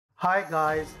Hi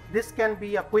guys, this can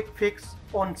be a quick fix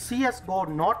on CSGO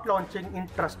not launching in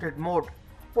trusted mode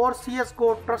or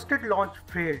CSGO trusted launch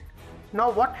failed. Now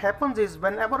what happens is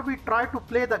whenever we try to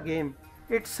play the game,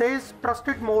 it says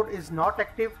trusted mode is not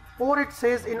active or it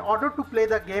says in order to play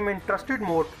the game in trusted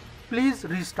mode, please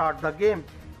restart the game.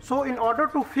 So in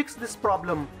order to fix this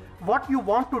problem, what you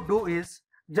want to do is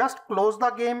just close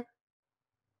the game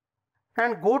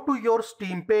and go to your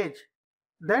Steam page.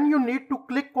 Then you need to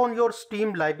click on your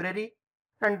Steam library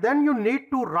and then you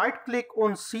need to right click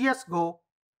on CSGO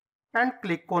and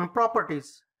click on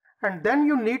properties. And then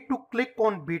you need to click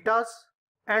on betas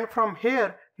and from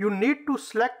here you need to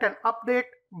select an update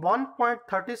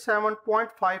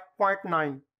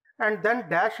 1.37.5.9 and then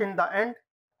dash in the end,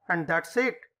 and that's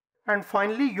it. And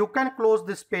finally you can close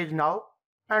this page now,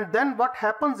 and then what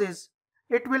happens is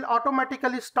it will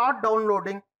automatically start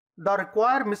downloading the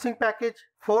required missing package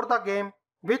for the game,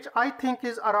 which I think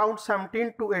is around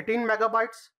 17 to 18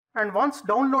 megabytes. And once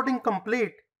downloading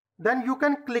complete, then you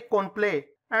can click on play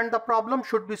and the problem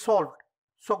should be solved.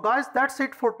 So guys, that's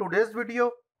it for today's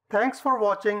video. Thanks for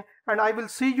watching and I will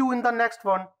see you in the next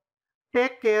one.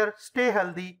 Take care, stay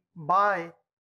healthy, bye.